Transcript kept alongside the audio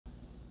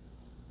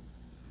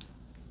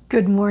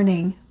Good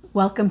morning.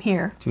 Welcome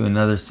here to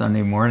another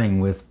Sunday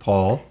morning with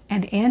Paul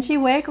and Angie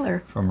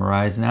Wagler from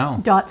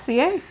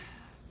arisenow.ca.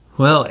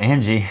 Well,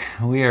 Angie,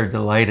 we are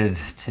delighted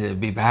to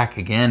be back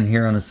again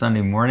here on a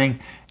Sunday morning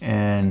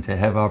and to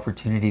have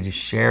opportunity to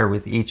share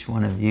with each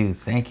one of you.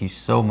 Thank you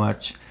so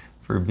much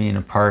for being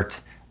a part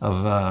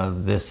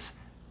of this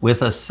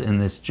with us in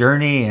this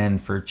journey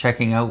and for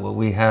checking out what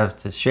we have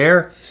to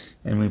share.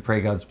 And we pray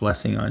God's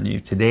blessing on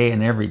you today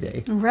and every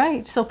day.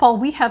 Right. So, Paul,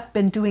 we have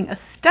been doing a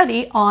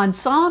study on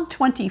Psalm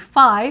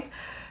 25.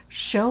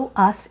 Show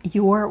us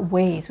your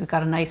ways. We've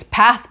got a nice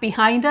path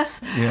behind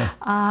us. Yeah.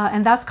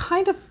 And that's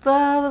kind of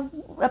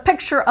a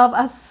picture of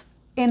us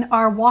in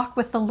our walk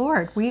with the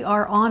Lord. We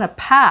are on a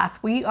path.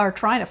 We are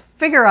trying to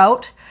figure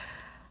out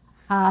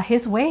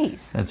His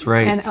ways. That's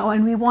right.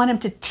 And we want Him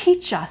to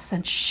teach us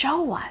and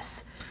show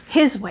us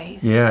His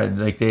ways. Yeah,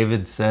 like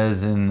David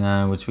says in,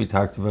 which we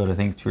talked about, I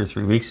think 2 or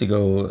 3 weeks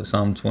ago,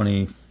 Psalm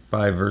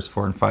 25, verse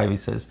 4 and 5, he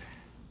says,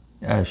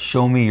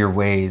 show me your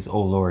ways,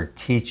 O Lord,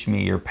 teach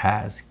me your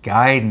paths,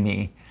 guide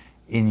me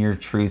in your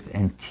truth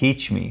and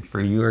teach me, for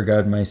you are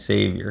God, my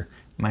Savior.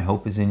 My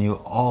hope is in you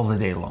all the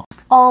day long.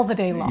 All the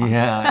day long.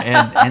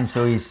 Yeah, and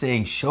so he's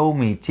saying, show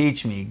me,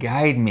 teach me,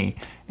 guide me.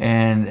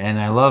 And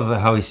I love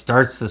how he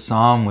starts the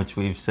psalm, which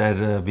we've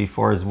said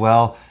before as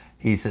well.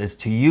 He says,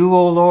 to you,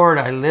 O Lord,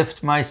 I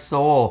lift my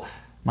soul,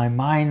 my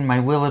mind, my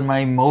will, and my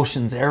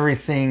emotions,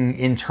 everything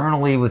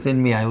internally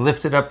within me, I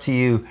lift it up to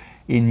you.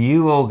 In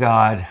you, O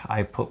God,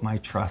 I put my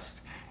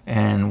trust.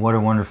 And what a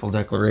wonderful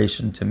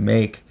declaration to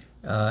make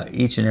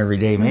each and every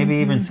day, maybe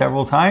even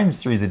several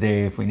times through the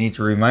day if we need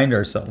to remind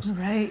ourselves.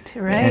 Right.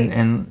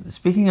 And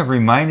speaking of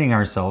reminding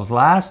ourselves,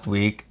 last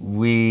week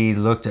we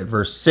looked at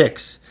verse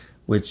 6,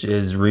 which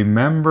is,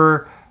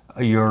 remember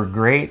your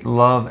great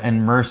love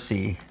and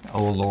mercy,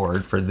 O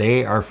Lord, for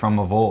they are from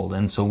of old.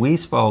 And so we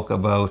spoke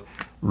about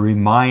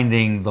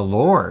reminding the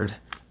Lord.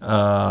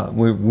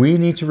 We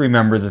need to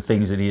remember the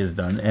things that He has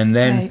done, and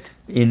then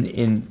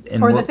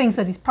or the things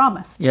that He's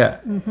promised. Yeah,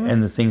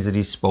 and the things that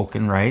He's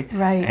spoken, right?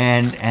 Right.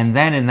 And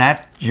then in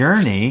that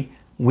journey,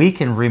 we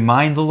can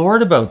remind the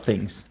Lord about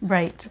things,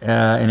 right,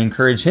 and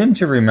encourage Him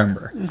to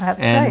remember.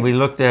 That's and right. We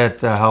looked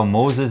at how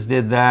Moses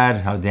did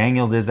that, how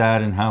Daniel did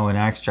that, and how in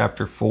Acts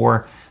chapter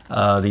 4.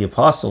 The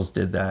apostles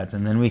did that.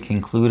 And then we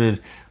concluded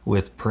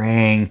with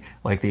praying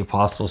like the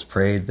apostles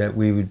prayed, that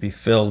we would be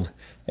filled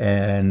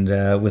and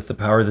with the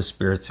power of the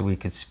Spirit so we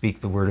could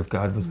speak the word of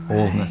God with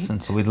boldness.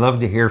 And so we'd love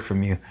to hear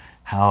from you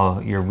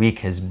how your week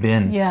has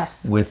been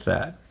with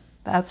that.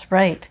 That's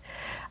right.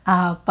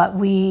 But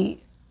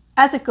we,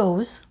 as it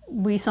goes,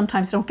 we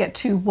sometimes don't get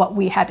to what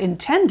we had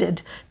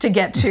intended to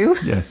get to.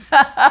 Yes.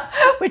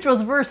 Which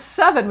was verse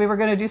 7. We were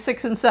going to do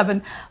 6 and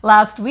 7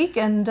 last week,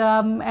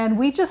 and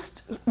we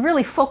just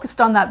really focused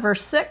on that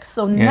verse 6.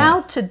 So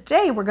now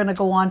today we're going to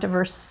go on to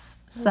verse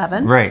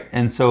 7. Right.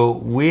 And so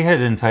we had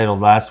entitled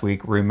last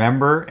week,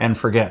 Remember and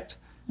Forget.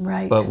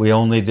 Right. But we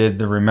only did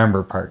the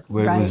remember part. It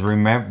was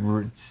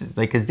remember,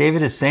 like as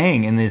David is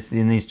saying in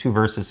these two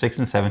verses, 6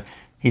 and 7,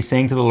 he's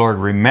saying to the Lord,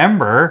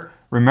 remember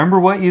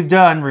what you've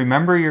done.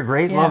 Remember your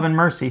great love and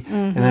mercy.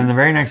 And then the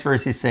very next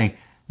verse he's saying,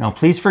 now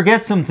please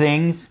forget some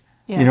things.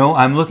 Yes. You know,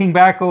 I'm looking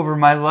back over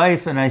my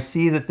life and I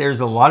see that there's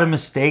a lot of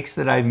mistakes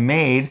that I've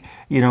made.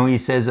 You know, he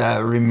says,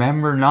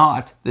 remember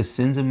not the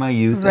sins of my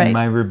youth and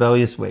my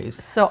rebellious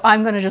ways. So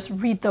I'm going to just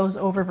read those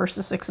over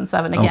verses 6 and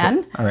 7 again.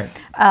 Okay. All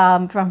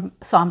right. From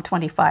Psalm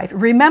 25.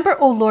 Remember,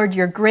 O Lord,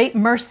 your great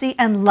mercy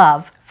and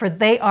love, for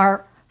they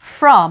are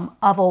from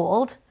of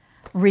old.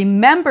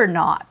 Remember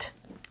not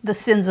the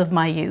sins of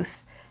my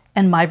youth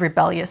and my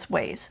rebellious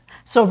ways.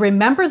 So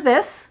remember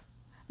this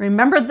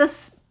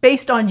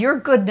based on your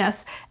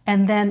goodness,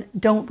 and then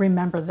don't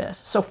remember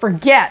this. So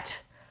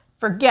forget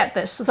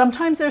this.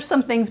 Sometimes there's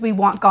some things we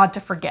want God to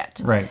forget.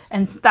 Right.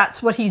 And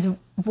that's what he's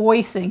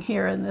voicing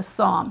here in this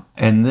psalm.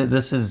 And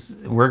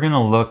we're going to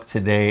look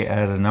today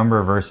at a number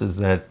of verses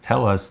that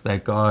tell us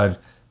that God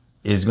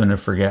is going to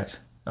forget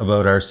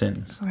about our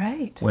sins.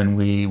 Right. When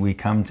we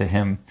come to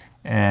Him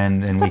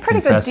and it's we a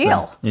pretty confess good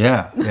deal. them.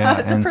 Yeah.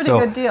 It's a pretty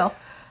good deal.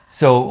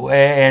 So,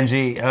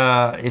 Angie,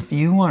 if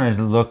you want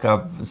to look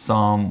up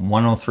Psalm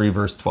 103,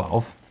 verse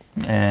 12,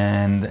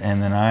 and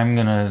then I'm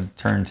going to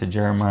turn to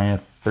Jeremiah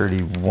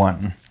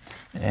 31,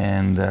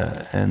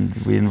 and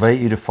we invite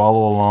you to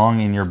follow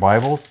along in your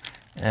Bibles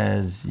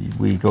as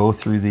we go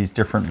through these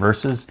different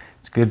verses.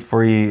 It's good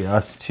for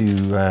us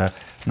to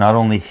not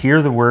only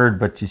hear the word,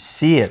 but to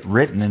see it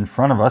written in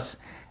front of us.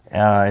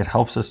 It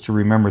helps us to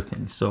remember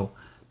things. So,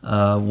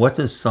 what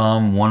does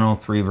Psalm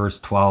 103, verse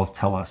 12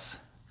 tell us?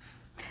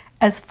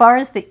 As far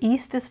as the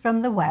east is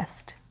from the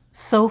west,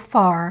 so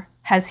far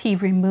has He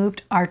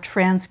removed our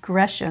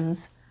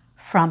transgressions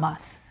from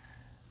us.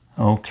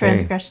 Okay.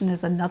 Transgression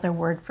is another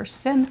word for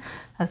sin.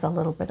 Has a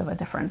little bit of a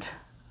different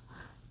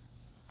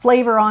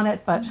flavor on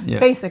it, but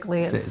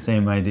basically it's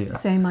same idea.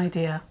 Same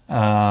idea.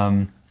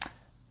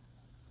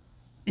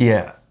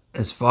 Yeah.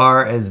 As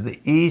far as the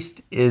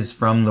east is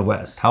from the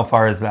west. How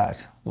far is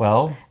that?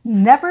 Well,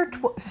 never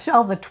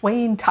shall the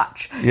twain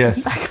touch. Yes.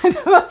 Isn't that kind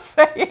of a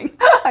saying?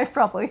 I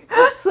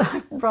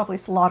probably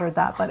slaughtered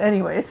that, but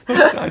anyways.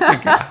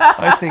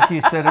 I think you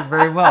said it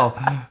very well.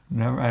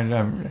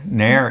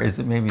 Ne'er, is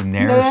it maybe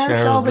ne'er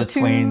shall the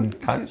twain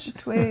touch?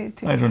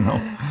 I don't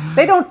know.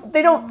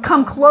 They don't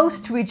come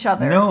close to each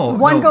other. No.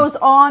 One goes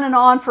on and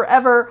on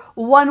forever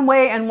one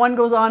way, and one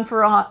goes on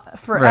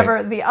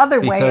forever the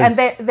other way, and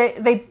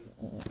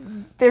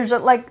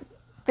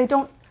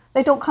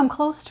they don't come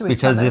close to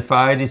each other. Because if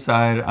I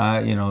decide,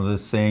 the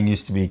saying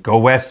used to be, go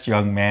west,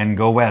 young man,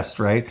 go west,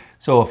 right?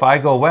 So if I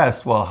go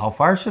west, well, how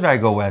far should I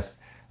go west?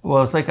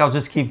 Well, it's like I'll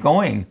just keep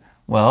going.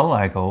 Well,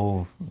 I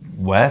go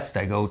west,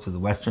 I go to the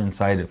western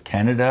side of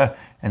Canada,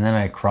 and then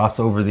I cross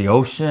over the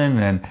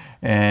ocean,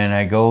 and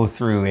I go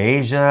through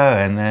Asia,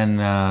 and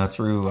then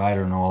through, I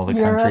don't know, all the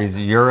countries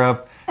of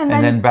Europe, and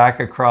then back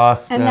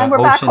across the ocean again. And then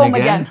we're back home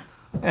again.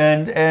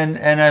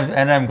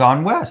 And I've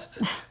gone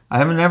west. I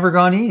haven't ever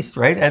gone east,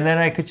 right? And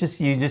then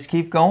you just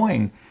keep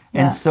going.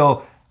 Yeah. And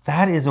so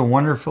that is a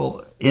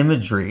wonderful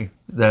imagery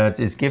that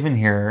is given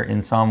here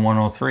in Psalm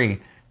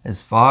 103.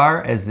 As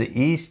far as the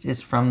east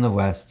is from the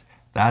west,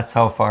 that's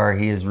how far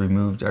he has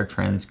removed our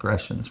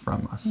transgressions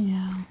from us.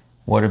 Yeah.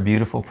 What a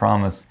beautiful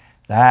promise.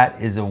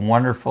 That is a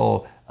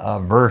wonderful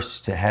verse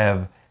to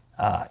have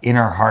in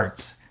our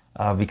hearts.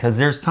 Because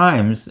there's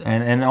times,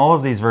 and all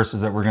of these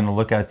verses that we're going to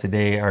look at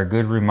today are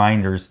good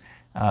reminders,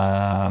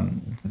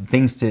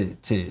 things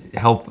to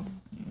help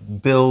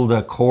build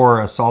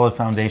a solid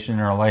foundation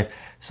in our life,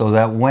 so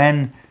that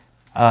when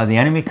the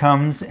enemy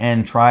comes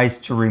and tries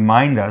to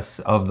remind us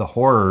of the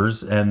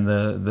horrors and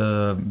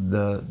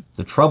the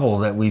trouble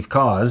that we've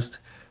caused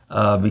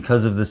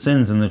because of the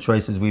sins and the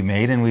choices we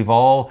made, and we've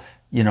all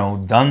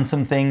done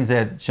some things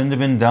that shouldn't have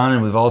been done,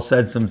 and we've all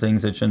said some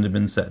things that shouldn't have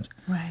been said.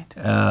 Right.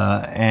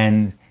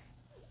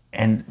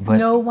 But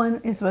no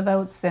one is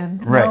without sin.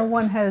 Right. No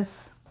one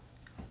has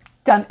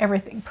done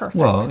everything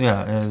perfect. Well,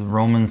 yeah,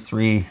 Romans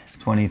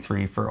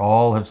 3:23, for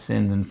all have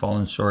sinned and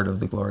fallen short of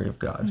the glory of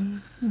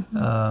God.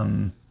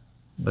 Mm-hmm.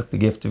 But the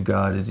gift of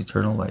God is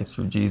eternal life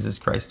through Jesus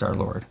Christ our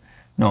Lord.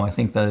 No, I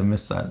think that I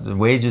missed that. The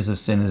wages of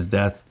sin is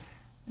death,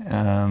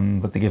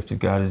 but the gift of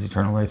God is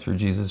eternal life through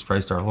Jesus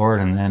Christ our Lord.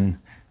 And then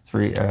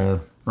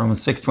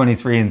Romans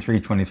 6:23 and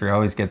 3:23. I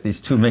always get these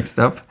two mixed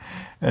up.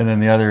 And then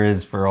the other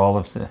is for all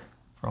have sinned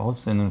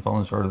and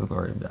fallen short of the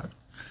glory of God.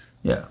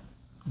 Yeah.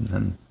 And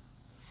then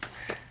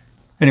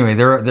anyway,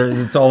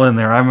 it's all in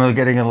there. I'm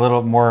getting a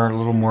little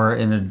more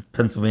in a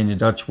Pennsylvania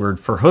Dutch word,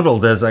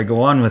 verhuddled, as I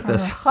go on with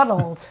this.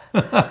 Verhuddled.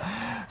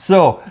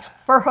 So,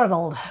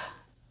 verhuddled.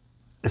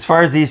 As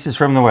far as the east is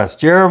from the west,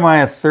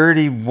 Jeremiah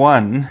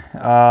 31.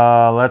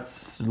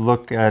 Let's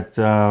look at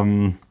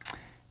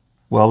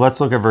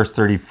verse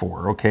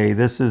 34. Okay,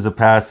 this is a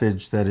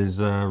passage that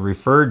is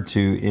referred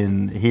to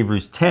in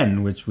Hebrews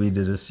 10, which we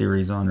did a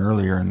series on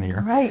earlier in the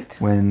year. Right.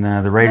 When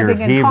the writer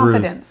Living of in Hebrews,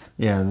 confidence.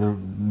 yeah,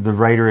 the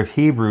writer of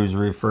Hebrews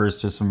refers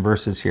to some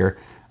verses here.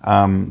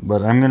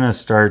 But I'm going to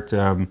start.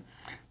 In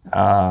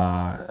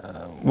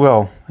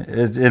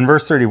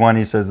verse 31,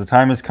 he says, "The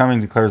time is coming,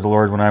 declares the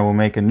Lord, when I will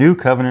make a new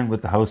covenant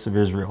with the house of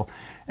Israel."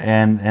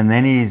 And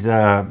then he's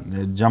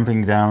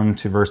jumping down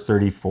to verse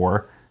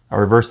 34,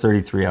 or verse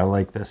 33. I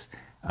like this.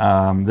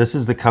 "This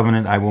is the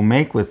covenant I will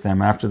make with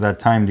them after that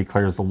time,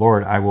 declares the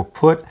Lord. I will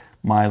put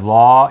my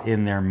law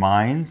in their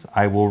minds.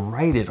 I will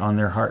write it on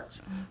their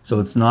hearts." So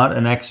it's not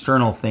an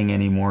external thing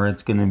anymore.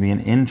 It's going to be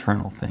an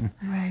internal thing.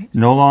 Right.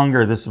 "No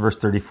longer," this is verse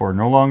 34,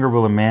 "no longer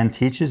will a man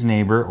teach his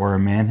neighbor or a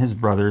man his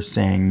brother,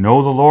 saying,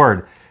 'Know the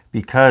Lord,'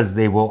 because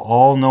they will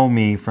all know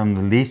me, from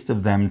the least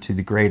of them to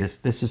the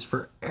greatest." This is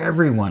for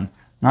everyone,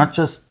 not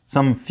just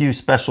some few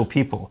special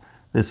people.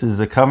 This is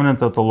a covenant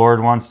that the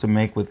Lord wants to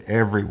make with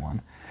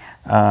everyone.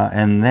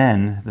 And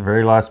then the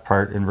very last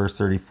part in verse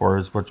 34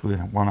 is what we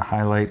want to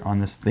highlight on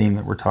this theme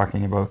that we're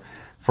talking about.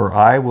 "For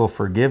I will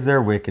forgive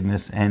their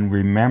wickedness and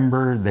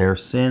remember their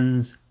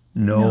sins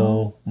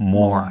no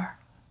more."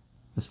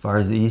 As far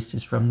as the east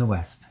is from the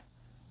west,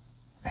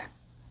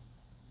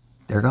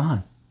 they're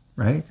gone,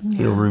 right? Yeah.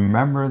 He'll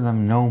remember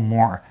them no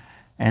more.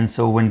 And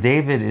so when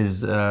David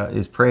is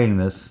praying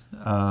this,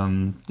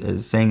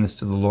 is saying this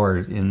to the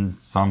Lord in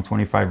Psalm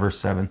 25, verse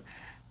 7,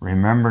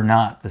 "Remember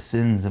not the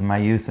sins of my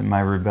youth and my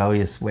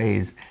rebellious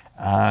ways."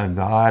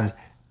 God,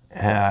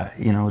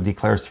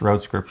 declares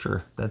throughout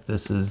Scripture that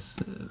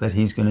that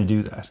He's going to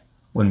do that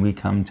when we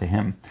come to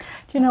Him.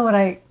 Do you know what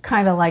I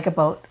kind of like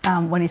about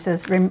when He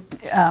says,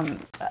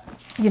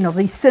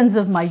 "These sins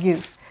of my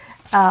youth"?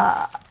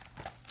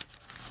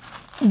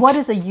 What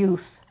is a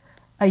youth?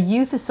 A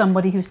youth is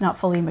somebody who's not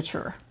fully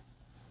mature,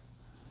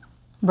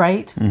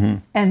 right? Mm-hmm.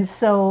 And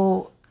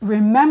so,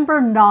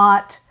 remember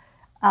not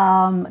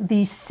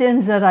the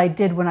sins that I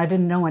did when I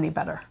didn't know any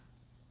better.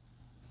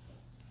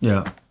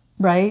 Yeah.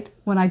 Right?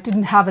 When I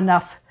didn't have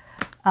enough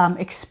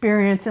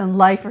experience in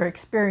life or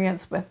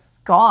experience with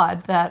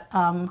God, that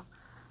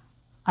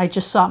I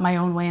just sought my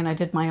own way and I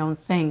did my own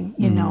thing,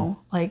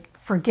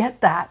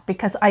 forget that,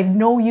 because I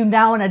know you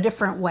now in a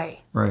different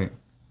way. Right.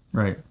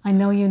 I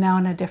know you now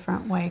in a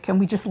different way. Can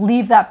we just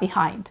leave that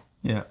behind?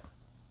 Yeah.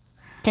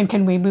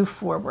 Can we move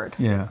forward?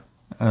 Yeah.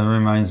 It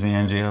reminds me,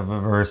 Angie, of a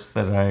verse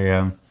that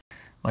I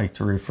like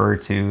to refer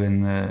to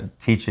in the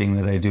teaching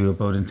that I do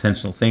about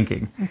intentional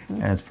thinking.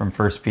 And it's from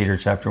 1 Peter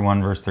chapter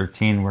 1, verse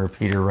 13, where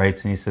Peter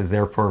writes and he says,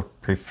 Therefore,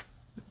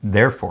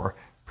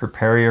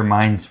 prepare your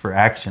minds for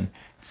action.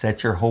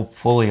 Set your hope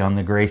fully on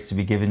the grace to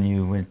be given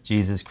you when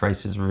Jesus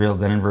Christ is revealed.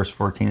 Then in verse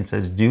 14 it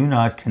says, Do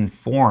not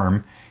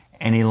conform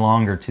any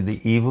longer to the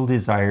evil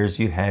desires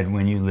you had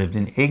when you lived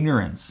in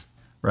ignorance,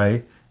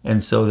 right?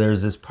 And so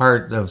there's this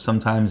part of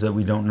sometimes that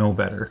we don't know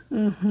better.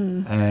 But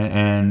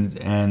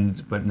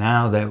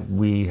now that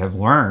we have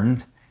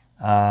learned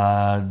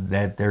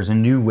that there's a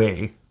new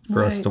way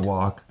for us to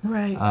walk,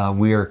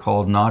 we are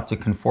called not to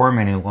conform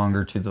any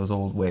longer to those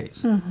old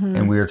ways,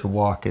 and we are to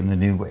walk in the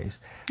new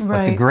ways.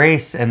 But the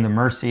grace and the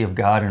mercy of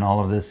God in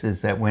all of this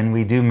is that when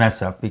we do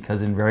mess up,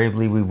 because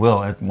invariably we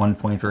will at one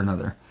point or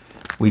another,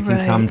 we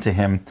can come to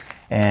him.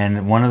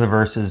 And one of the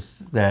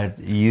verses that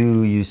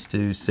you used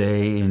to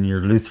say in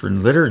your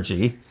Lutheran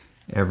liturgy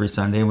every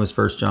Sunday was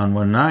 1 John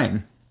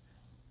 1:9.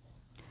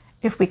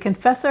 If we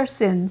confess our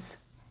sins,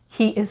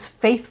 he is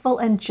faithful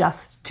and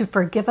just to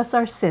forgive us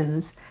our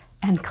sins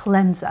and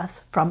cleanse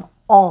us from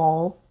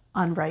all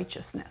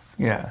unrighteousness.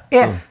 Yeah.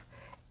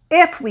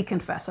 If we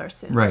confess our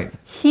sins, right,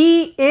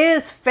 he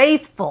is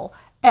faithful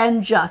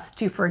and just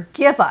to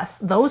forgive us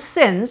those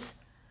sins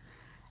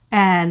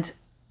and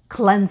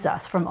cleanse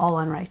us from all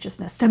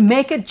unrighteousness, to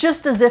make it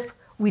just as if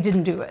we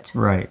didn't do it.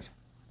 Right.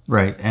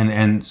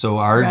 And so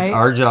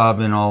our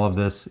job in all of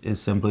this is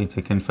simply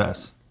to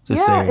confess, to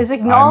say, is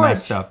acknowledge. I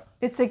messed up.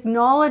 It's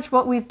acknowledge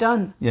what we've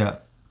done. Yeah.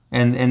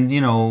 And you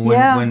know,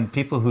 when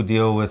people who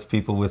deal with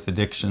people with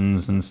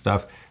addictions and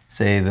stuff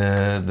say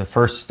the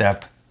first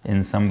step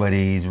in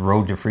somebody's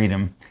road to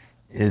freedom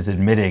is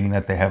admitting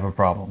that they have a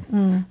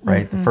problem,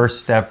 right? The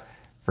first step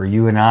for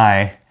you and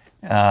I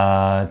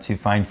to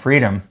find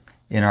freedom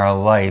in our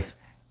life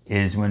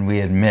is when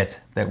we admit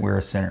that we're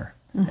a sinner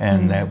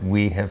and that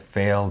we have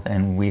failed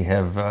and we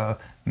have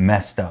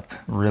messed up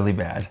really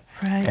bad.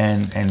 Right.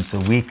 And so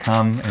we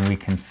come and we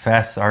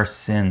confess our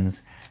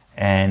sins,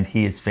 and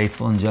he is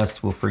faithful and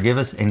just, will forgive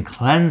us and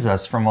cleanse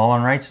us from all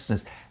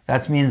unrighteousness.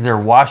 That means they're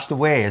washed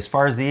away as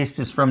far as the east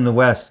is from the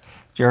west.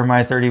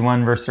 Jeremiah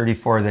 31 verse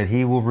 34, that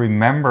he will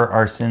remember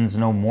our sins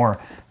no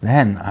more.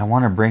 Then I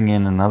want to bring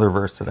in another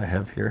verse that I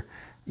have here.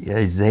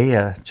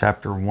 Isaiah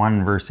chapter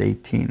 1 verse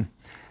 18.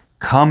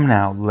 Come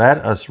now, let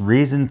us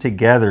reason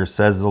together,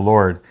 says the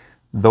Lord.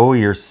 Though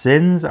your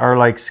sins are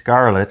like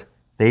scarlet,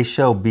 they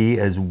shall be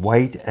as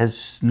white as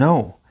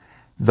snow.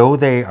 Though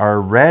they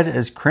are red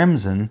as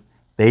crimson,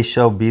 they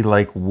shall be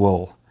like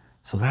wool.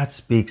 So that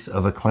speaks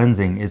of a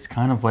cleansing. It's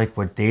kind of like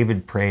what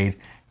David prayed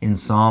in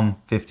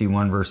Psalm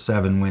 51 verse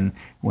 7,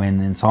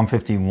 when in Psalm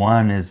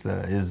 51 is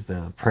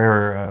the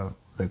prayer,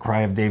 the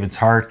cry of David's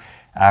heart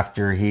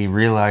after he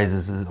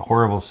realizes the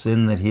horrible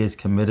sin that he has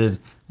committed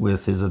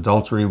with his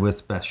adultery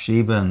with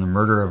Bathsheba and the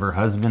murder of her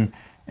husband.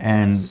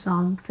 And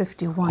Psalm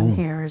 51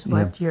 here is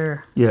what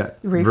you're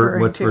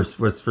referring to.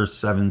 What's verse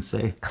 7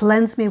 say?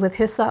 Cleanse me with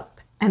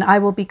hyssop, and I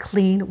will be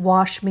clean.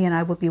 Wash me, and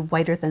I will be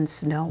whiter than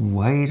snow.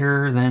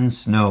 Whiter than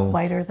snow.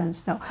 Whiter than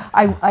snow.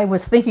 I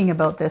was thinking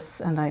about this,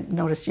 and I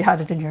noticed you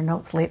had it in your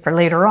notes for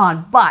later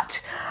on.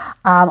 But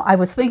I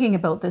was thinking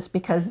about this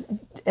because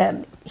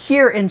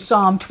here in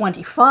Psalm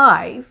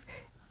 25,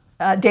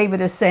 David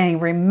is saying,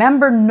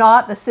 remember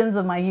not the sins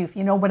of my youth.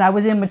 You know, when I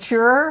was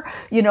immature,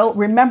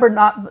 remember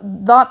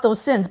not those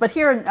sins. But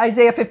here in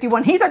Isaiah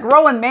 51, he's a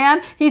growing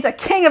man. He's a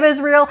king of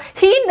Israel.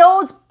 He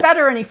knows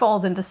better and he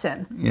falls into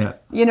sin. Yeah.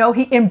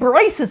 He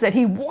embraces it.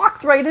 He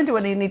walks right into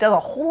it and he does a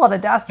whole lot of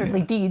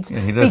dastardly deeds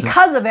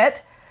because of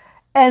it.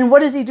 And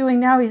what is he doing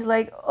now? He's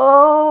like,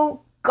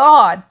 oh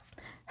God,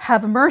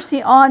 have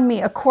mercy on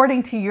me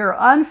according to your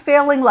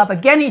unfailing love.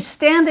 Again, he's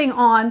standing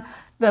on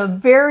the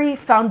very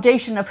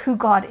foundation of who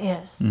God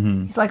is.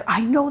 He's like, I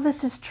know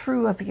this is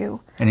true of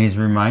you. And he's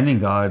reminding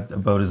God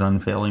about his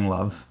unfailing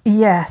love.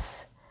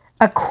 Yes.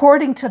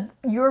 According to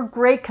your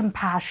great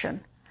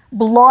compassion,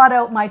 blot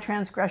out my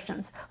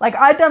transgressions. Like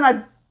I've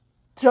done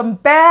some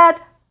bad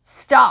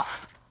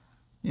stuff.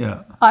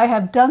 Yeah. I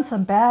have done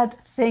some bad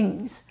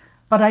things,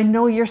 but I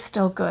know you're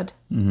still good.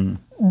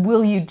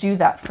 Will you do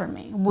that for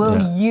me?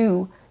 Will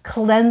you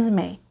cleanse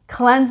me?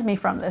 Cleanse me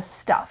from this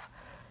stuff.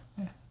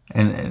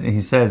 And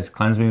he says,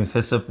 cleanse me with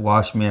hyssop,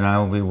 wash me, and I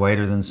will be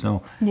whiter than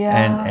snow.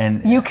 Yeah.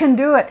 And you can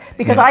do it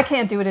because I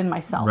can't do it in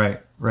myself.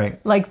 Right.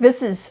 Like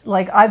this is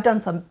like I've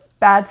done some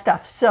bad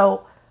stuff.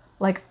 So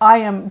like I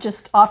am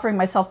just offering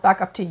myself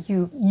back up to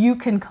you. You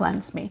can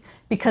cleanse me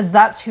because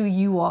that's who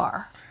you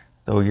are.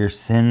 Though your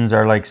sins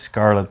are like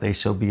scarlet, they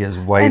shall be as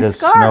white as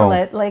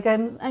scarlet, snow. like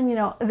I'm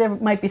there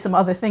might be some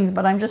other things,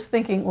 but I'm just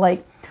thinking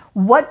like,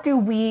 what do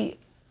we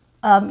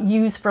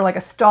use for like a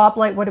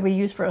stoplight? What do we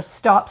use for a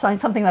stop sign?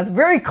 Something that's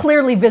very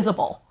clearly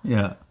visible.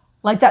 Yeah.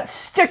 Like that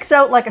sticks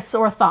out like a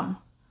sore thumb.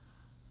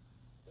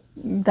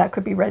 That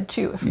could be red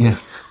too if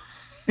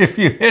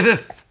you hit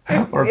it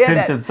or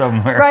pinch it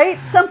somewhere.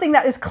 Right? Something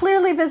that is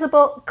clearly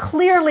visible,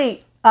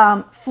 clearly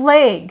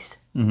flags,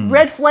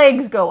 red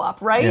flags go up,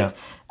 right?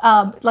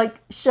 Yeah.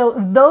 So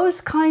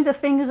those kinds of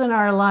things in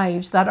our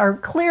lives that are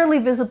clearly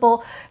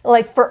visible,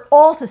 like for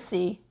all to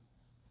see,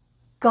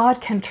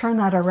 God can turn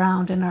that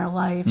around in our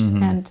lives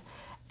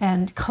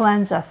and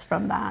cleanse us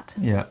from that.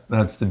 Yeah,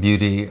 that's the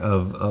beauty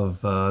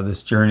of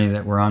this journey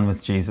that we're on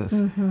with Jesus,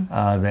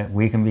 that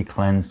we can be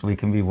cleansed, we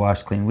can be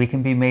washed clean, we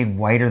can be made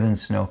whiter than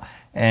snow.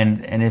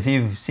 And if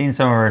you've seen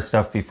some of our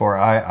stuff before,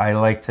 I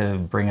like to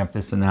bring up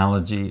this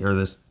analogy or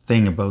this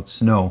thing about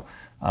snow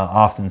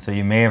often. So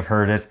you may have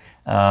heard it,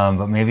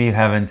 but maybe you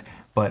haven't.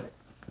 But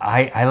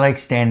I like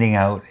standing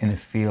out in a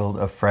field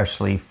of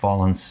freshly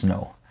fallen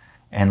snow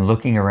and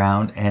looking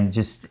around, and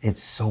just,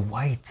 it's so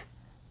white.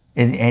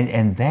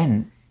 And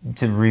then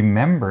to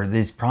remember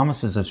these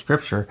promises of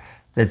Scripture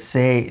that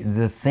say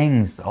the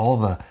things, all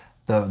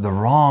the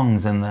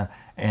wrongs and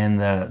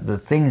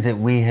the things that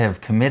we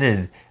have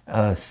committed,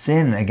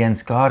 sin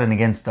against God and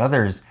against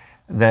others,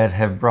 that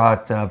have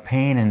brought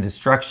pain and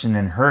destruction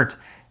and hurt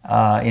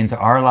into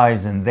our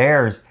lives and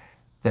theirs,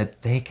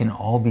 that they can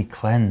all be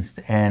cleansed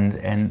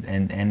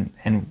and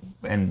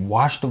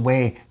washed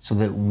away, so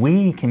that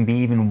we can be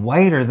even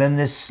whiter than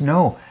this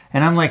snow.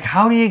 And I'm like,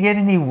 how do you get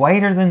any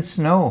whiter than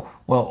snow?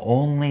 Well,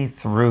 only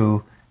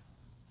through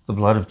the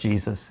blood of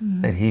Jesus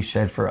that He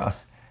shed for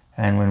us.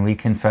 And when we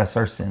confess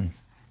our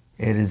sins,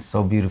 it is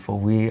so beautiful.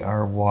 We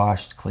are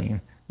washed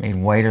clean, made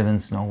whiter than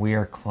snow. We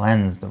are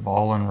cleansed of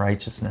all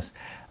unrighteousness.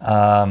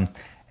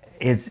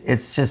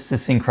 It's just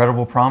this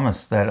incredible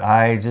promise that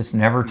I just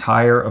never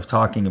tire of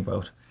talking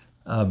about,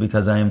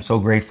 because I am so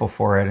grateful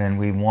for it. And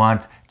we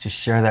want to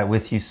share that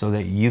with you so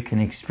that you can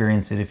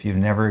experience it if you've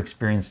never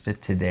experienced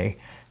it today,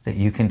 that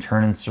you can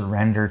turn and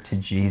surrender to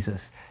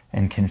Jesus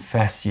and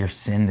confess your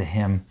sin to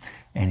Him,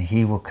 and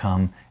He will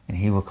come and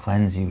He will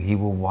cleanse you. He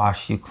will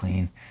wash you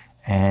clean,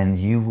 and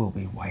you will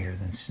be whiter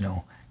than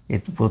snow.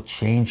 It will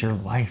change your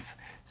life.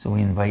 So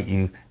we invite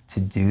you to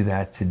do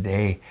that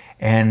today.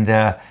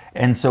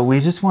 And so we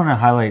just want to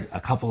highlight a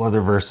couple other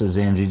verses,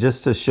 Angie,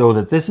 just to show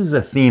that this is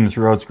a theme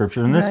throughout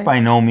Scripture. And this by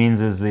no means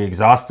is the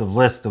exhaustive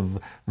list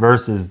of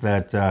verses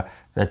that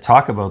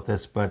talk about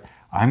this, but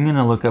I'm going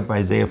to look up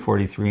Isaiah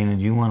 43, and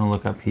you want to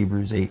look up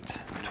Hebrews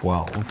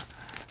 8:12.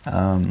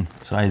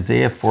 So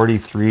Isaiah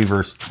 43,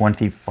 verse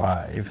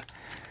 25.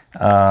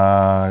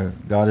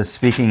 God is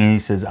speaking, and He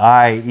says,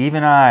 I,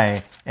 even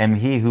I, am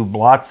He who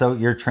blots out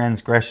your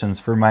transgressions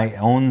for my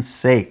own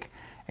sake,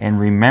 and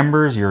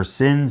remembers your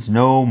sins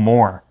no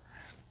more.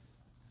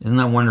 Isn't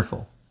that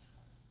wonderful?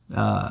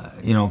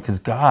 Because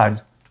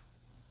God,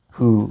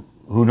 who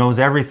knows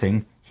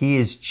everything, He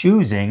is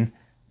choosing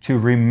to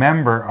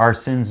remember our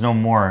sins no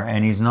more,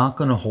 and He's not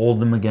going to hold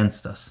them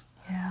against us.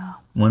 Yeah.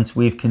 Once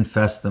we've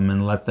confessed them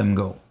and let them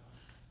go,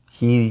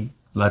 He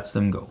lets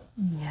them go.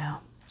 Yeah.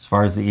 As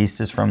far as the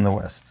east is from the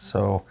west.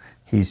 So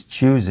He's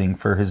choosing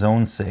for His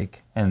own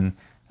sake and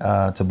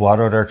to blot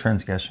out our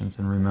transgressions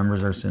and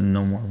remembers our sin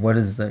no more. What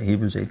does the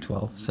Hebrews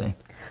 8:12 say?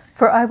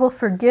 For I will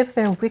forgive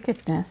their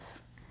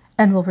wickedness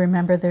and will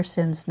remember their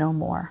sins no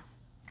more.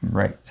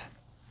 Right.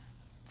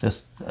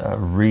 Just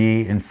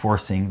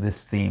reinforcing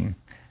this theme.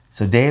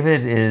 So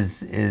David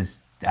is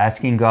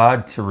asking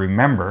God to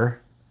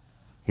remember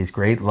His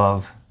great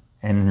love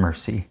and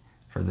mercy,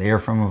 for they are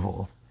from of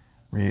old.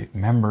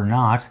 Remember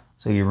not.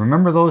 So you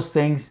remember those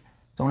things.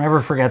 Don't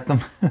ever forget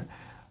them.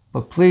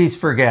 But please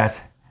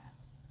forget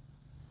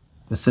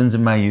the sins of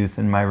my youth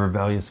and my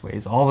rebellious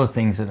ways, all the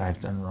things that I've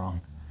done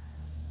wrong.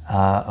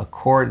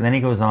 Then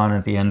he goes on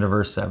at the end of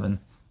verse 7,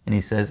 and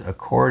he says,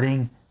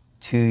 according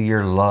to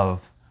your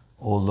love,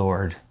 O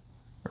Lord,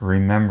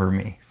 remember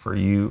me, for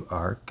you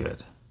are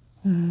good.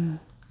 And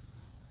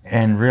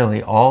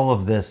really, all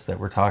of this that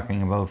we're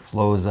talking about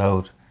flows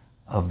out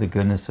of the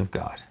goodness of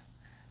God.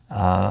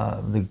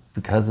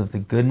 Because of the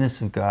goodness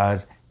of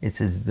God, it's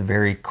the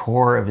very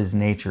core of His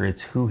nature.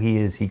 It's who He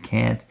is.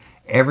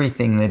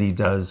 Everything that He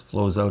does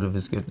flows out of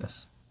His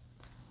goodness.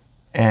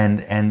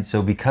 And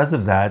so because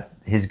of that,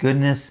 His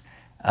goodness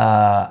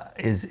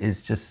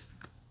is just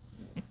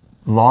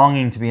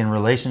longing to be in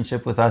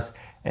relationship with us.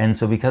 And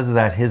so because of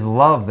that, His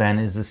love then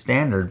is the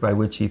standard by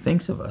which He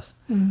thinks of us.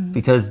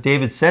 Because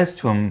David says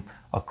to Him,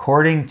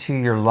 according to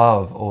your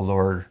love, O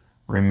Lord,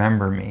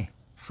 remember me,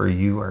 for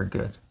you are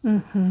good.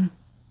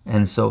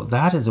 And so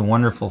that is a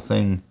wonderful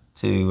thing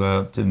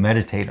to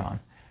meditate on.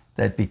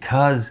 That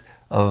because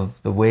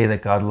of the way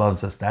that God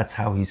loves us, that's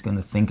how He's going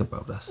to think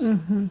about us.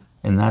 And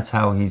that's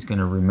how He's going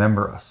to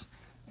remember us.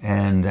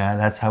 And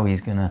that's how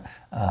He's going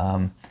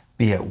to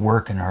be at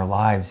work in our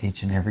lives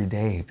each and every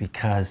day,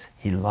 because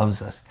He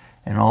loves us.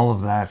 And all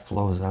of that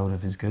flows out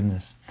of His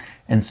goodness.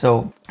 And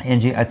so,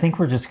 Angie, I think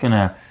we're just going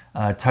to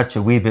touch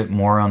a wee bit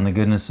more on the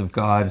goodness of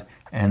God.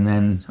 And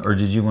then, or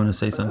did you want to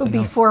say something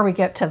else? Before we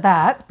get to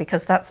that,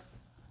 because that's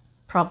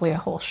probably a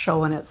whole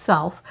show in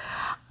itself,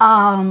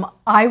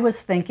 I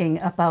was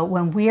thinking about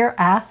when we are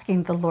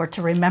asking the Lord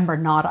to remember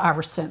not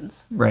our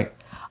sins. Right.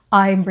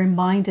 I'm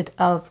reminded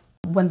of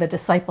when the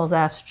disciples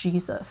asked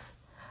Jesus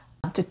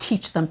to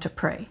teach them to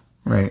pray.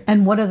 Right.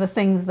 And one of the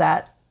things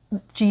that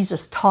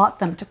Jesus taught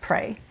them to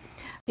pray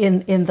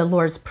in the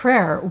Lord's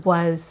Prayer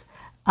was,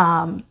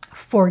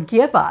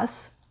 forgive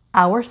us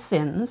our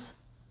sins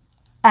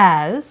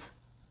as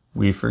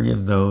we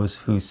forgive those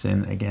who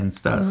sin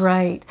against us.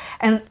 Right.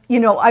 And,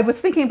 I was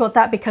thinking about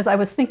that because I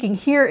was thinking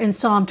here in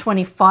Psalm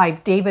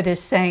 25, David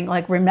is saying,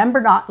 like,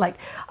 remember not, like,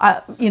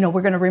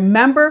 we're going to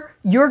remember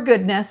your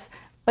goodness,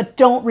 but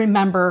don't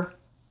remember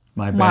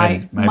my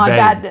badness. My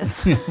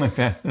badness.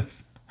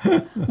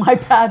 My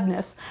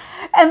badness.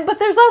 But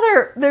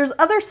there's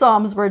other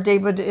Psalms where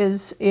David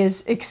is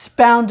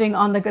expounding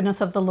on the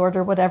goodness of the Lord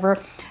or whatever.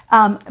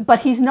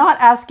 But he's not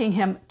asking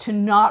him to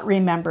not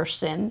remember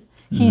sin.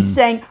 He's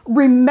saying,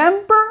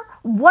 remember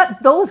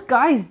what those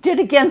guys did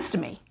against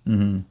me.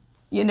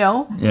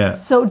 Yeah.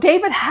 So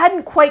David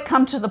hadn't quite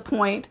come to the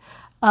point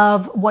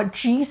of what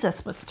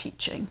Jesus was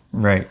teaching.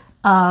 Right.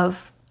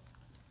 Of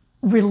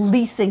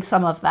releasing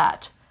some of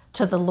that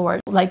to the Lord.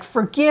 Like,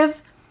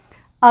 forgive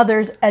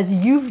others as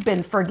you've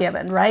been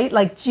forgiven, right?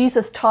 Like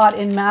Jesus taught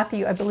in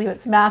Matthew, I believe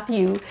it's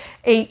Matthew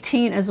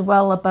 18 as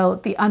well,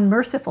 about the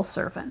unmerciful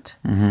servant.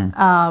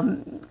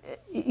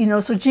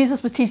 So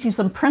Jesus was teaching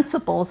some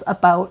principles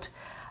about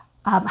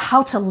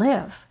how to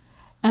live.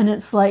 And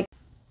it's like,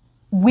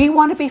 we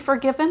want to be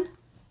forgiven.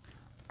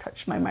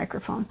 Touch my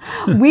microphone.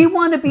 We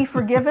want to be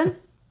forgiven,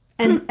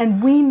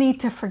 and we need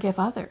to forgive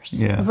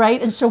others, right?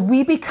 And so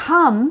we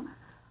become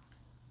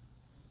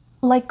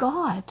like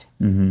God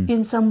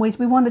in some ways.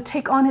 We want to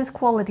take on his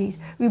qualities.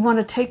 We want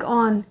to take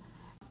on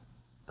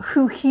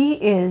who he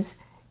is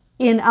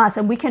in us.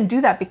 And we can do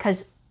that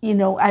because,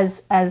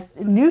 as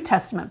New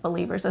Testament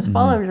believers, as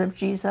followers of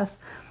Jesus,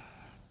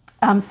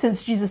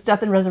 since Jesus'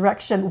 death and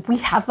resurrection, we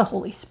have the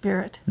Holy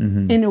Spirit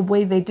in a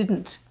way they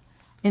didn't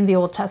in the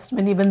Old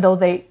Testament. Even though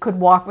they could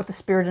walk with the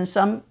Spirit in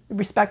some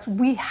respects,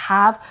 we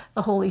have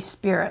the Holy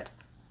Spirit.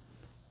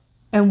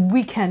 And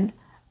we can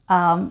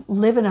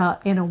live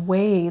in a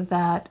way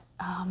that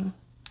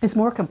is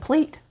more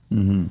complete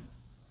than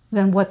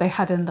what they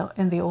had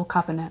in the Old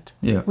Covenant.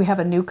 Yeah. We have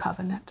a new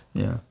covenant.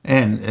 Yeah.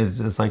 And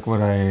it's like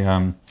what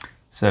I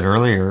said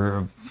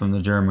earlier from the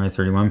Jeremiah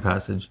 31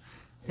 passage.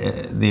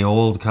 The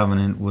Old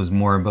Covenant was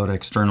more about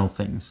external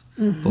things.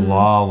 The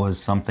law was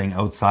something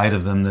outside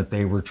of them that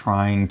they were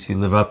trying to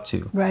live up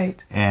to.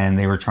 Right. And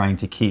they were trying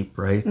to keep,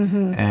 right?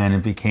 And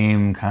it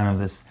became kind of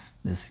this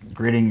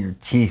gritting your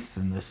teeth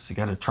and this, you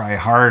got to try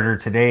harder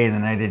today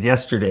than I did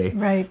yesterday.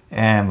 Right.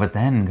 But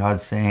then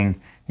God's saying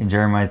in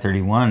Jeremiah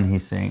 31,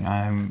 he's saying,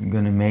 I'm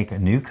going to make a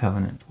new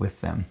covenant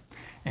with them.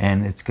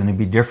 And it's going to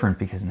be different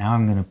because now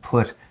I'm going to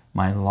put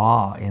my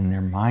law in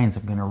their minds.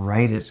 I'm going to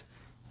write it.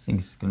 I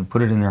think he's going to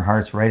put it in their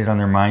hearts, write it on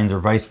their minds, or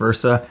vice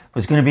versa. But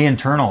it's going to be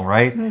internal,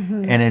 right?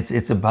 And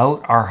it's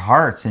about our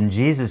hearts. And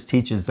Jesus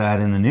teaches that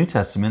in the New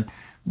Testament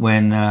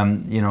when,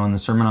 in the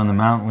Sermon on the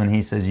Mount, when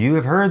he says, you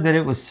have heard that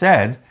it was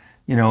said,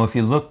 if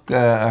you look, do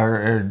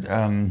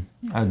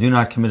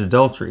not commit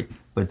adultery.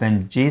 But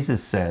then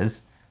Jesus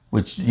says,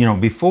 which,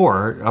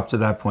 before, up to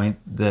that point,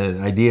 the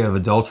idea of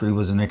adultery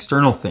was an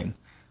external thing.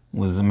 It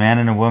was a man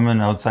and a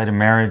woman outside of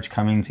marriage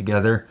coming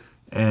together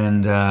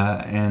and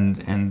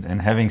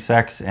having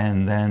sex,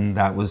 and then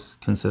that was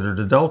considered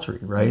adultery,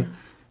 right?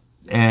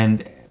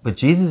 But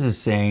Jesus is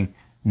saying,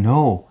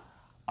 no,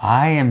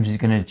 I am just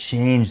going to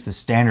change the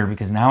standard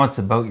because now it's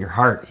about your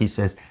heart. He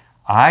says,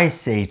 I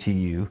say to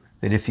you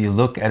that if you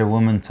look at a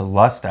woman to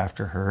lust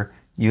after her,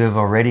 you have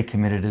already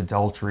committed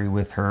adultery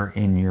with her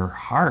in your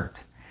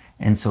heart.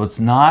 And so it's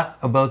not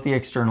about the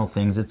external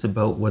things, it's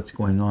about what's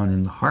going on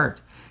in the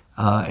heart.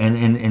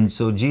 And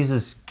so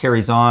Jesus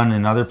carries on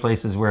in other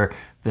places where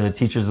the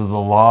teachers of the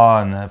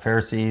law and the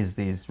Pharisees,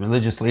 these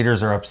religious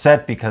leaders, are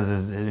upset because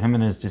him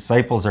and his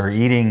disciples are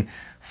eating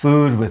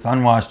food with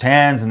unwashed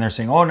hands, and they're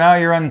saying, oh, now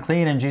you're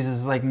unclean. And Jesus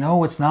is like,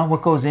 no, it's not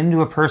what goes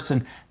into a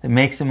person that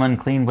makes him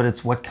unclean, but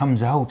it's what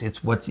comes out.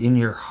 It's what's in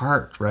your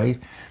heart, right?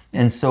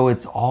 And so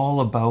it's all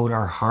about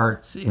our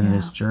hearts in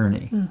this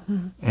journey.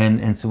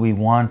 And so we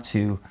want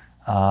to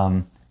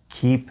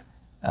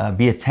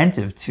be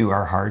attentive to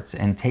our hearts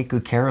and take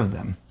good care of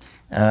them.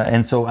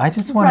 And so I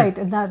just want Right,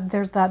 and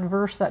there's that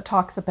verse that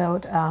talks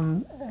about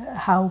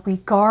how we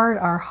guard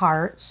our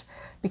hearts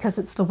because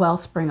it's the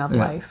wellspring of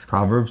life.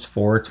 Proverbs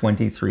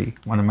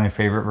 4:23, one of my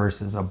favorite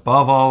verses.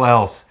 Above all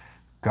else,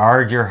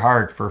 guard your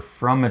heart, for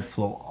from it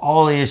flow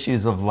all the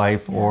issues of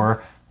life,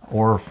 or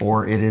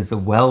for it is the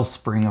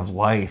wellspring of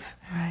life.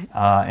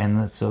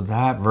 Right. So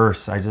that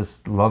verse, I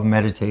just love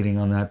meditating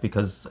on that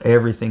because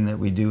everything that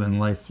we do in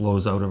life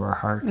flows out of our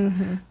heart.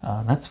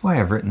 That's why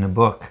I've written a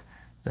book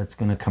that's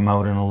going to come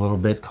out in a little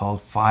bit called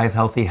 5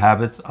 Healthy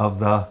Habits of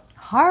the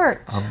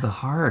Heart. Of the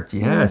heart,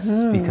 yes,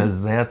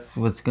 because that's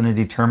what's going to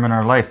determine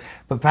our life.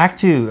 But back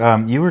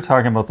to, you were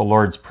talking about the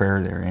Lord's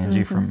Prayer there,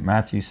 Angie, from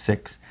Matthew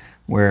 6,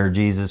 where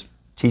Jesus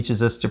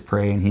teaches us to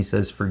pray, and he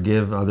says,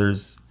 forgive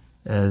others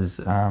as,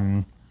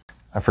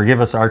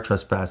 forgive us our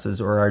trespasses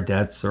or our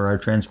debts or our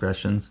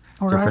transgressions.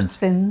 Or our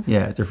sins.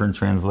 Yeah, different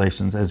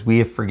translations, as we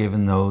have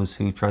forgiven those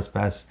who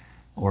trespass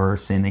or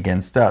sin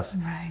against us.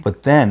 Right.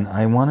 But then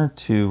I wanted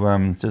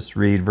to just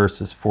read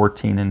verses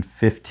 14 and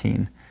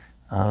 15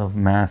 of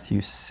Matthew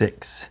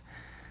 6.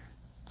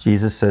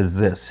 Jesus says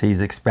this.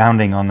 He's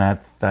expounding on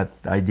that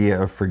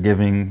idea of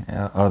forgiving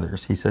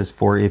others. He says,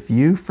 "For if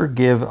you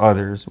forgive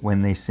others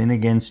when they sin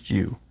against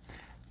you,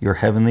 your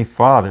heavenly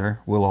Father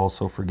will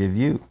also forgive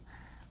you.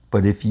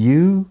 But if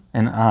you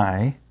and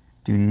I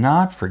do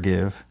not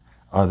forgive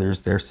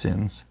others their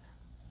sins,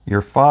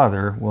 your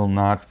Father will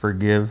not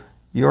forgive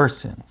your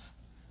sins."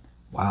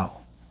 Wow.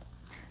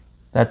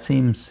 That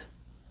seems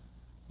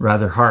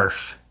rather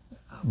harsh,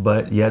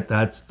 but yet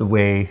that's the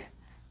way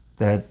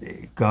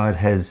that God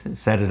has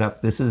set it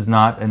up. This is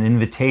not an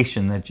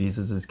invitation that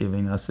Jesus is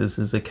giving us. This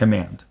is a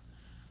command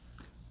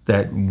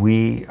that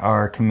we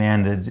are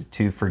commanded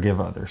to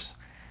forgive others.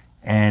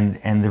 And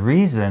the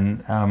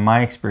reason my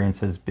experience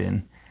has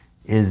been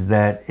is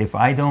that if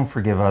I don't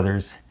forgive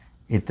others,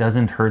 it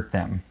doesn't hurt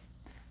them.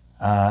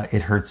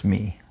 It hurts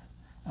me.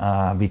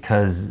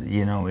 Because,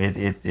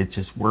 it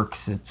just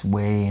works its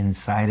way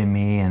inside of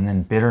me, and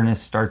then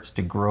bitterness starts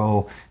to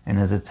grow. And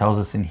as it tells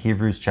us in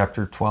Hebrews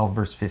chapter 12,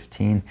 verse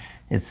 15,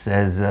 it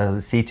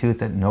says, "See to it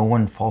that no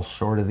one falls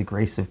short of the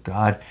grace of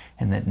God,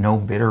 and that no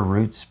bitter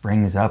root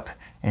springs up,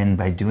 and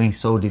by doing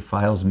so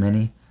defiles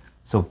many."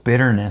 So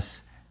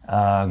bitterness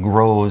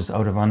grows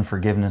out of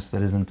unforgiveness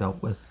that isn't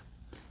dealt with.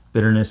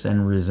 Bitterness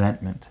and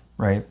resentment,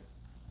 right?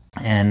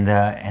 And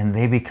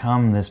they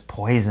become this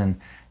poison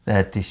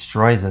that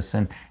destroys us.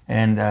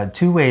 And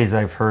two ways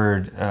I've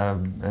heard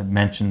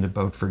mentioned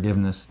about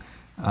forgiveness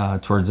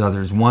towards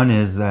others. One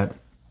is that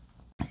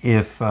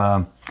if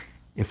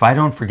I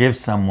don't forgive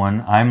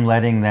someone, I'm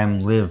letting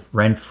them live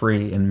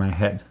rent-free in my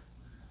head.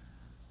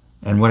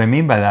 And what I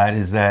mean by that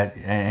is that,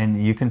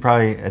 and you can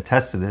probably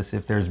attest to this,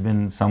 if there's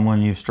been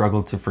someone you've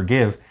struggled to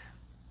forgive,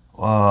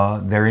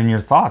 they're in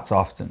your thoughts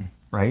often,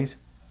 right?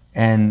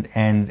 And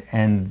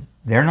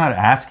they're not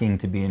asking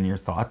to be in your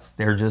thoughts.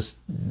 They're just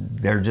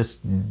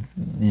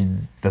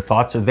the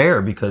thoughts are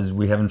there because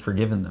we haven't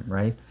forgiven them,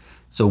 right?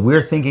 So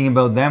we're thinking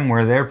about them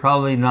where they're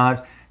probably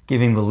not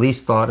giving the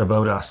least thought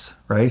about us,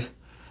 right?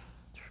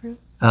 True.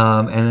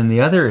 And then the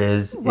other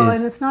is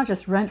and it's not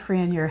just rent-free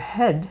in your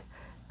head,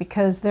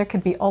 because there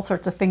could be all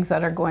sorts of things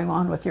that are going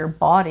on with your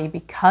body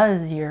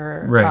because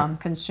you're right.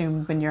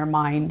 Consumed in your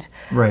mind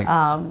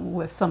right.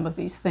 With some of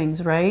these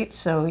things, right?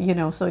 So,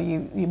 so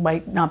you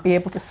might not be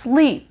able to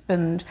sleep,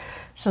 and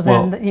so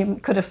then you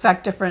could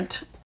affect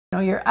different,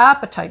 your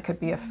appetite could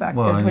be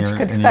affected, which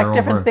could affect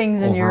different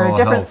things in your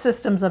different health.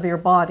 Systems of your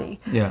body.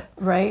 Yeah.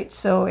 Right?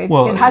 So it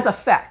has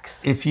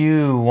effects. If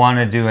you want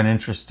to do an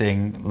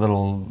interesting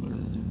little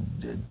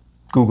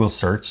Google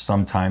search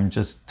sometime,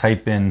 just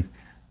type in,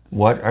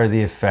 "What are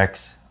the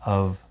effects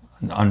of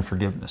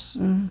unforgiveness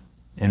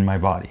in my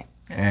body?"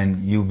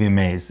 And you'll be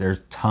amazed. There's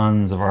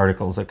tons of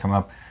articles that come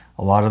up.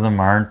 A lot of them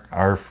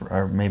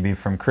are maybe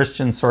from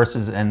Christian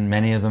sources, and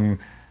many of them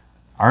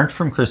aren't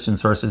from Christian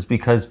sources,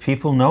 because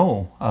people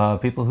know,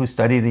 people who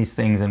study these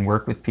things and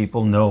work with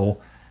people know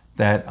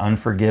that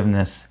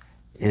unforgiveness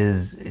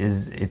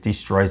it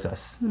destroys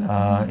us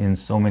in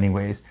so many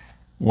ways.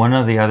 One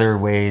of the other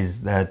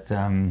ways that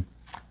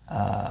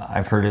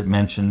I've heard it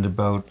mentioned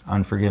about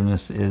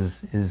unforgiveness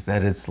is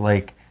that it's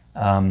like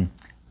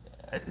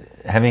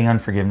having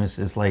unforgiveness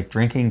is like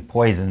drinking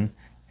poison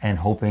and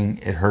hoping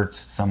it hurts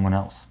someone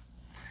else.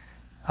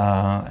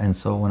 And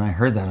so when I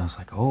heard that, I was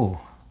like,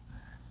 oh,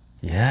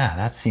 yeah,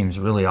 that seems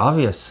really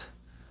obvious.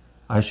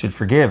 I should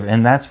forgive.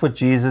 And that's what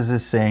Jesus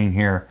is saying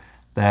here,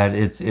 that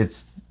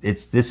it's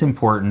this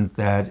important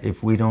that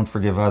if we don't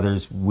forgive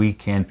others, we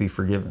can't be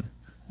forgiven.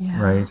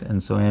 Yeah. Right?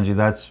 And so, Angie,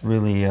 that's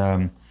really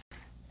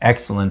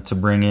excellent to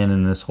bring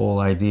in this whole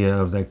idea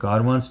of that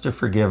God wants to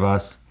forgive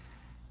us,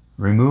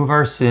 remove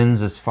our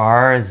sins as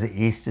far as the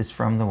east is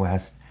from the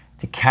west,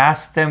 to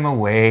cast them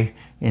away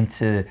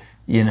into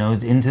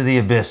the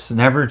abyss,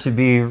 never to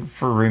be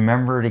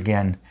remembered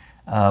again.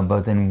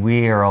 But then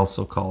we are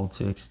also called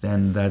to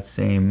extend that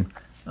same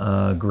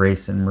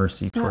grace and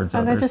mercy towards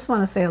others. And I just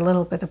want to say a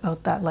little bit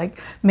about that. Like,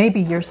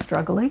 maybe you're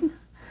struggling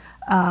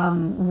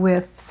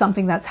with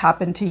something that's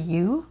happened to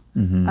you,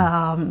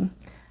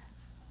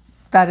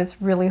 that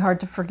it's really hard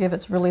to forgive.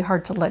 It's really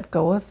hard to let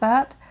go of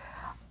that.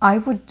 I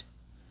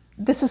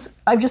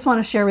just want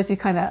to share with you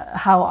kind of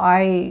how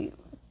I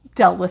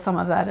dealt with some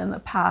of that in the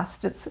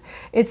past.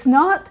 It's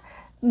not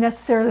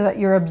necessarily that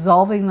you're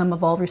absolving them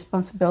of all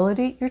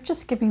responsibility. You're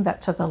just giving that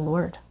to the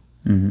Lord.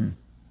 Mm-hmm.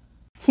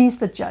 He's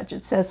the judge.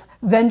 It says,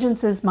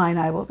 "Vengeance is mine,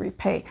 I will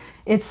repay."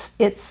 It's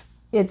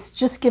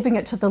just giving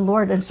it to the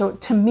Lord. And so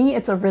to me,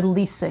 it's a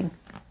releasing.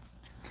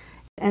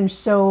 And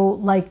so,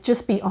 like,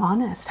 just be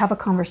honest. Have a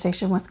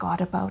conversation with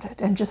God about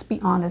it, and just be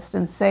honest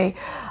and say,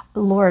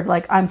 "Lord,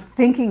 like, I'm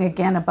thinking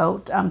again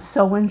about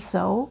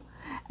so-and-so,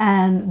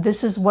 and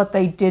this is what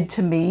they did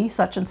to me,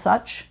 such and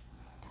such.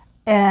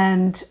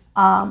 And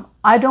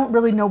I don't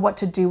really know what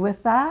to do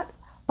with that,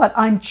 but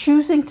I'm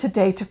choosing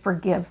today to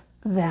forgive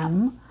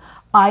them.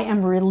 I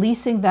am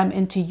releasing them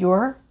into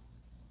your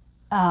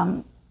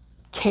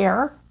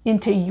care,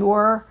 into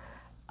your,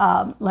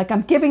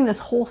 I'm giving this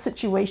whole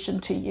situation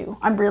to you.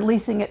 I'm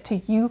releasing it to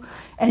you,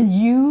 and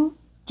you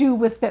do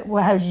with it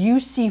as you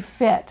see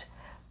fit.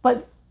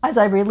 But as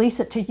I release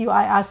it to you,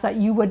 I ask that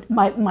you would,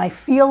 my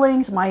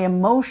feelings, my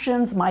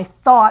emotions, my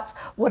thoughts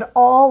would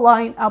all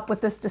line up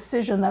with this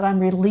decision that I'm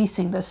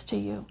releasing this to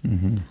you.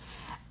 Mm-hmm.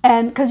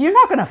 And because you're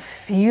not going to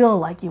feel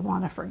like you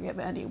want to forgive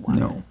anyone.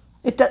 No.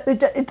 It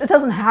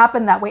doesn't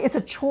happen that way. It's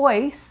a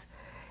choice,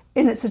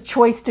 and it's a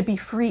choice to be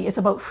free. It's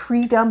about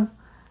freedom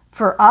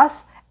for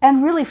us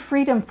and really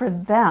freedom for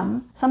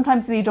them.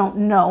 Sometimes they don't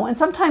know. And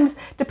sometimes,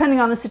 depending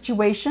on the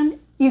situation,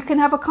 you can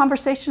have a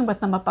conversation with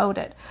them about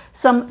it.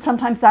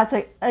 Sometimes that's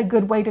a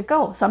good way to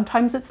go.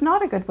 Sometimes it's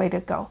not a good way to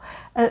go.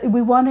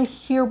 We want to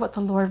hear what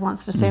the Lord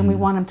wants to say, and we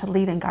want Him to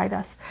lead and guide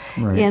us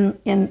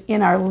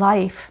in our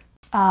life.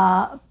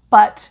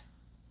 But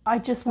I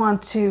just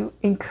want to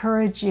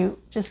encourage you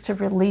just to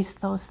release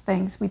those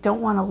things. We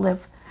don't want to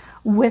live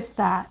with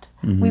that.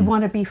 We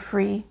want to be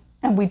free,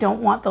 and we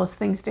don't want those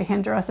things to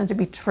hinder us and to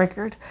be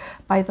triggered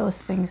by those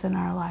things in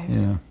our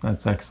lives. Yeah,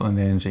 that's excellent,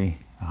 Angie.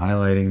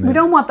 Highlighting that. We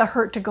don't want the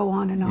hurt to go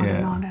on and on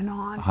and on and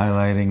on.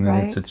 Highlighting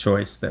that it's a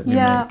choice that we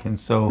make. And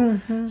so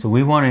so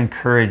we want to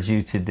encourage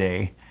you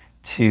today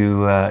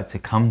to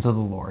come to the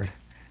Lord,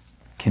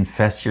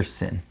 confess your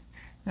sin.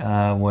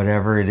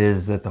 Whatever it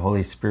is that the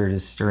Holy Spirit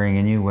is stirring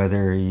in you,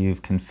 whether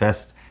you've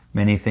confessed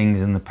many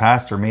things in the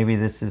past, or maybe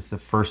this is the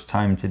first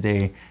time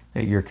today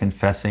that you're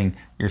confessing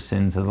your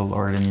sin to the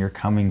Lord and you're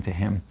coming to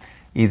Him.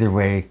 Either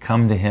way,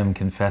 come to Him,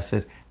 confess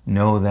it.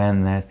 Know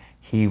then that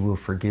He will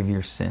forgive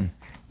your sin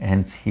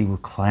and He will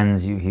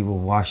cleanse you. He will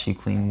wash you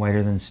clean,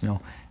 whiter than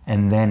snow.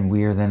 And then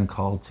we are then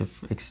called to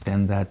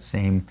extend that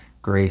same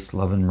grace,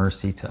 love, and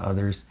mercy to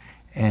others,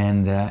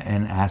 and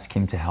ask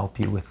Him to help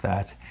you with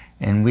that.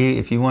 And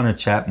if you want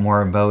to chat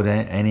more about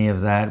any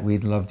of that,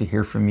 we'd love to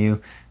hear from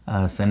you.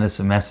 Send us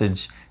a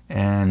message,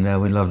 and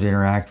we'd love to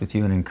interact with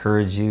you and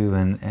encourage you,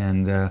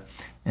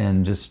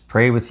 and just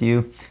pray with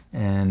you,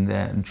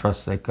 and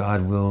trust that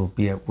God will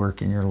be at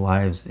work in your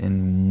lives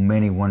in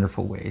many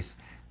wonderful ways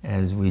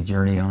as we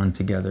journey on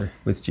together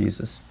with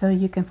Jesus. So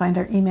you can find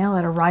our email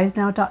at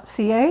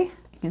arisenow.ca.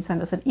 You can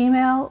send us an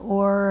email,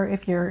 or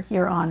if you're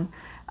here on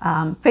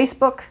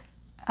Facebook,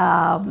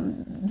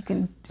 you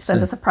can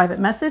send us a private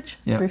message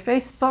through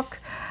Facebook.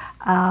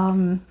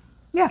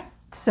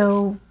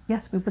 So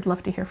yes, we would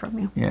love to hear from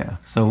you. Yeah,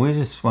 so we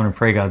just want to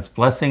pray God's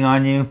blessing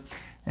on you,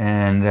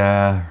 and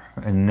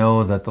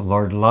know that the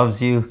Lord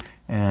loves you,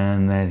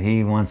 and that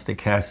He wants to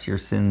cast your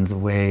sins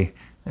away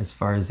as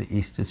far as the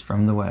east is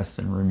from the west,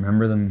 and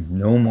remember them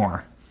no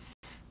more.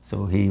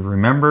 So He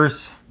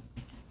remembers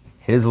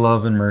His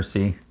love and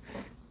mercy,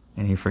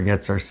 and He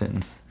forgets our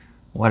sins.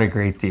 What a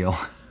great deal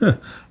it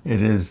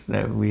is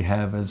that we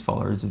have as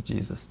followers of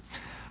Jesus.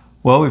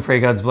 Well, we pray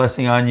God's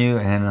blessing on you,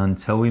 and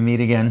until we meet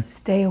again,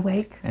 stay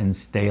awake and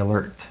stay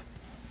alert.